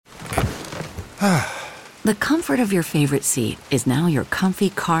The comfort of your favorite seat is now your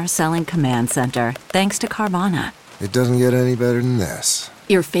comfy car selling command center, thanks to Carvana. It doesn't get any better than this.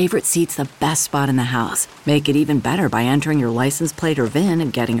 Your favorite seat's the best spot in the house. Make it even better by entering your license plate or VIN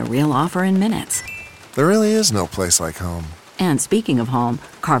and getting a real offer in minutes. There really is no place like home. And speaking of home,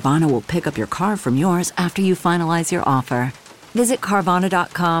 Carvana will pick up your car from yours after you finalize your offer. Visit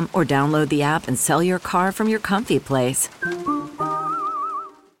Carvana.com or download the app and sell your car from your comfy place.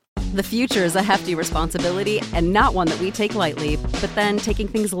 The future is a hefty responsibility and not one that we take lightly. But then taking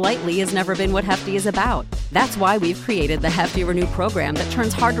things lightly has never been what Hefty is about. That's why we've created the Hefty Renew program that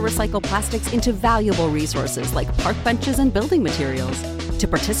turns hard-to-recycle plastics into valuable resources like park benches and building materials. To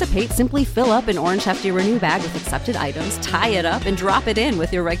participate, simply fill up an orange Hefty Renew bag with accepted items, tie it up, and drop it in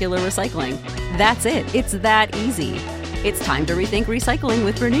with your regular recycling. That's it. It's that easy. It's time to rethink recycling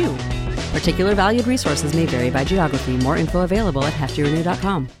with Renew. Particular valued resources may vary by geography. More info available at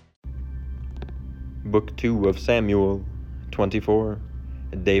heftyrenew.com. Book 2 of Samuel, 24,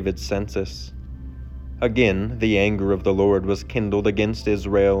 David's census. Again, the anger of the Lord was kindled against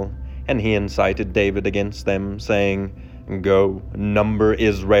Israel, and he incited David against them, saying, Go, number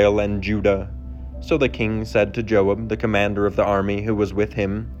Israel and Judah. So the king said to Joab, the commander of the army who was with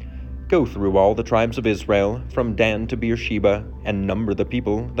him, Go through all the tribes of Israel, from Dan to Beersheba, and number the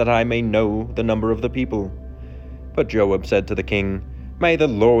people, that I may know the number of the people. But Joab said to the king, May the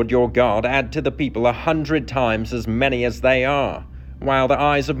Lord your God add to the people 100 times as many as they are, while the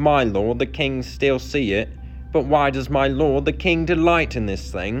eyes of my lord the king still see it. But why does my lord the king delight in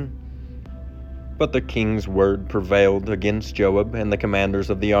this thing? But the king's word prevailed against Joab and the commanders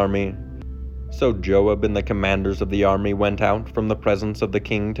of the army. So Joab and the commanders of the army went out from the presence of the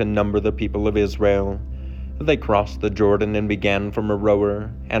king to number the people of Israel. They crossed the Jordan and began from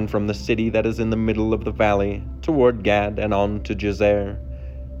Aroer, and from the city that is in the middle of the valley, toward Gad and on to Jazer.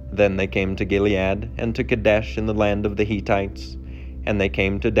 Then they came to Gilead, and to Kadesh in the land of the Hittites. And they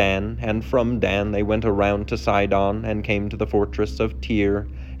came to Dan, and from Dan they went around to Sidon, and came to the fortress of Tyre,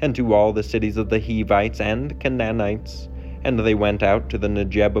 and to all the cities of the Hivites and Canaanites. And they went out to the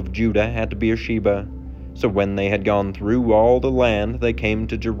Negeb of Judah at Beersheba. So when they had gone through all the land, they came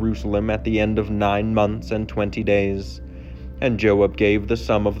to Jerusalem at the end of 9 months and 20 days. And Joab gave the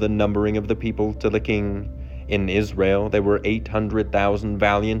sum of the numbering of the people to the king. In Israel there were 800,000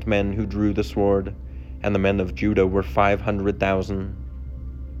 valiant men who drew the sword, and the men of Judah were 500,000.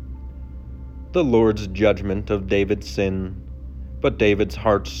 The Lord's judgment of David's sin. But David's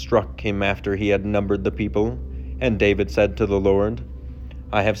heart struck him after he had numbered the people, and David said to the Lord,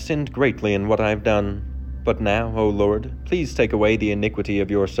 I have sinned greatly in what I have done. But now, O Lord, please take away the iniquity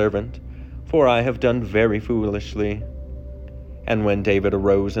of your servant, for I have done very foolishly. And when David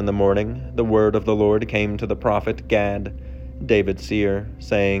arose in the morning, the word of the Lord came to the prophet Gad, David's seer,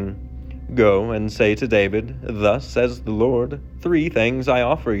 saying, Go and say to David, Thus says the Lord, 3 things I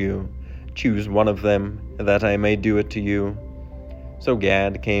offer you. Choose one of them, that I may do it to you. So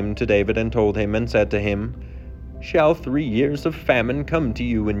Gad came to David and told him, and said to him, Shall 3 years of famine come to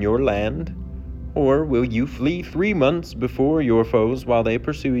you in your land? Or will you flee 3 months before your foes while they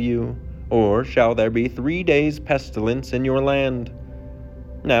pursue you? Or shall there be 3 days' pestilence in your land?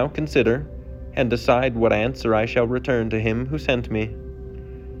 Now consider, and decide what answer I shall return to him who sent me.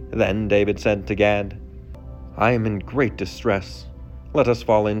 Then David said to Gad, I am in great distress. Let us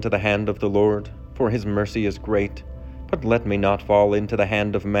fall into the hand of the Lord, for his mercy is great, but let me not fall into the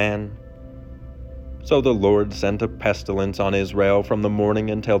hand of man. So the Lord sent a pestilence on Israel from the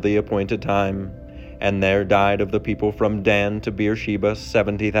morning until the appointed time, and there died of the people from Dan to Beersheba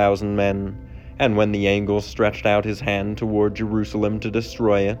 70,000 men. And when the angel stretched out his hand toward Jerusalem to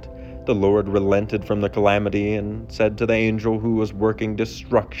destroy it, the Lord relented from the calamity and said to the angel who was working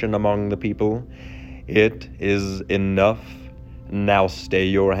destruction among the people, It is enough. Now stay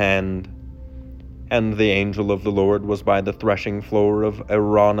your hand. And the angel of the Lord was by the threshing floor of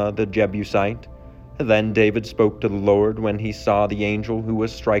Araunah the Jebusite. Then David spoke to the Lord when he saw the angel who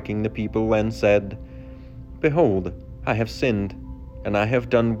was striking the people, and said, Behold, I have sinned, and I have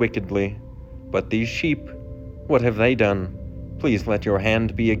done wickedly. But these sheep, what have they done? Please let your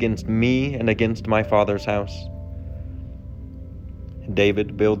hand be against me and against my father's house.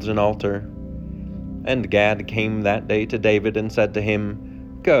 David builds an altar. And Gad came that day to David and said to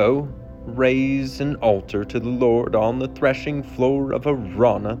him, Go, raise an altar to the Lord on the threshing floor of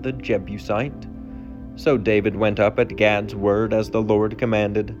Araunah the Jebusite. So David went up at Gad's word as the Lord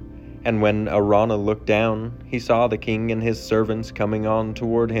commanded. And when Araunah looked down, he saw the king and his servants coming on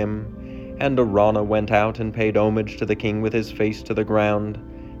toward him. And Araunah went out and paid homage to the king with his face to the ground.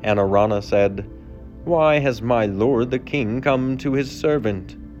 And Araunah said, Why has my lord the king come to his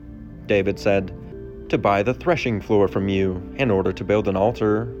servant? David said, "To buy the threshing floor from you, in order to build an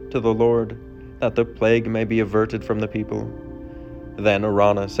altar to the Lord, that the plague may be averted from the people." Then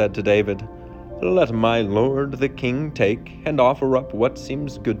Araunah said to David, "Let my lord the king take and offer up what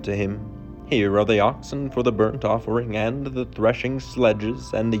seems good to him. Here are the oxen for the burnt offering, and the threshing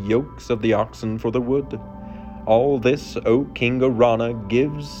sledges, and the yokes of the oxen for the wood. All this, O King Araunah,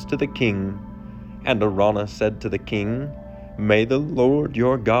 gives to the king." And Araunah said to the king, "May the Lord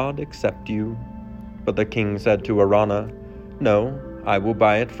your God accept you." But the king said to Araunah, "No, I will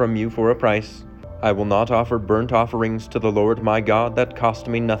buy it from you for a price. I will not offer burnt offerings to the Lord my God that cost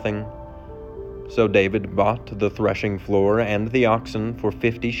me nothing." So David bought the threshing floor and the oxen for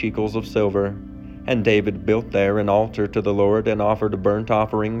 50 shekels of silver. And David built there an altar to the Lord and offered burnt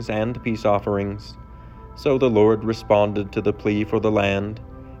offerings and peace offerings. So the Lord responded to the plea for the land,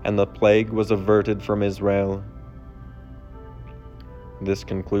 and the plague was averted from Israel. This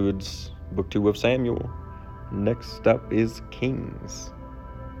concludes Book 2 of Samuel. Next up is Kings.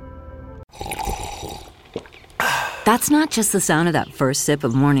 That's not just the sound of that first sip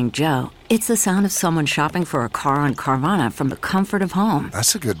of Morning Joe. It's the sound of someone shopping for a car on Carvana from the comfort of home.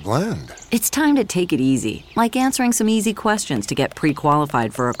 That's a good blend. It's time to take it easy, like answering some easy questions to get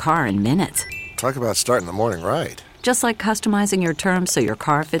pre-qualified for a car in minutes. Talk about starting the morning right. Just like customizing your terms so your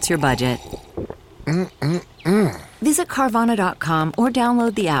car fits your budget. Visit Carvana.com or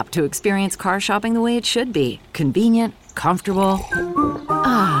download the app to experience car shopping the way it should be. Convenient, comfortable.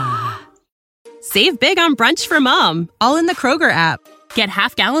 Save big on brunch for mom, all in the Kroger app. Get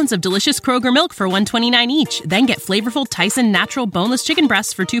half gallons of delicious Kroger milk for $1.29 each. Then get flavorful Tyson natural boneless chicken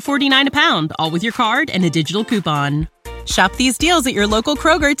breasts for $2.49 a pound, all with your card and a digital coupon. Shop these deals at your local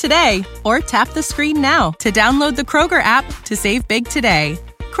Kroger today, or tap the screen now to download the Kroger app to save big today.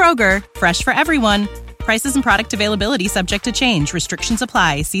 Kroger, fresh for everyone. Prices and product availability subject to change. Restrictions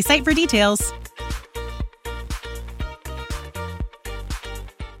apply. See site for details.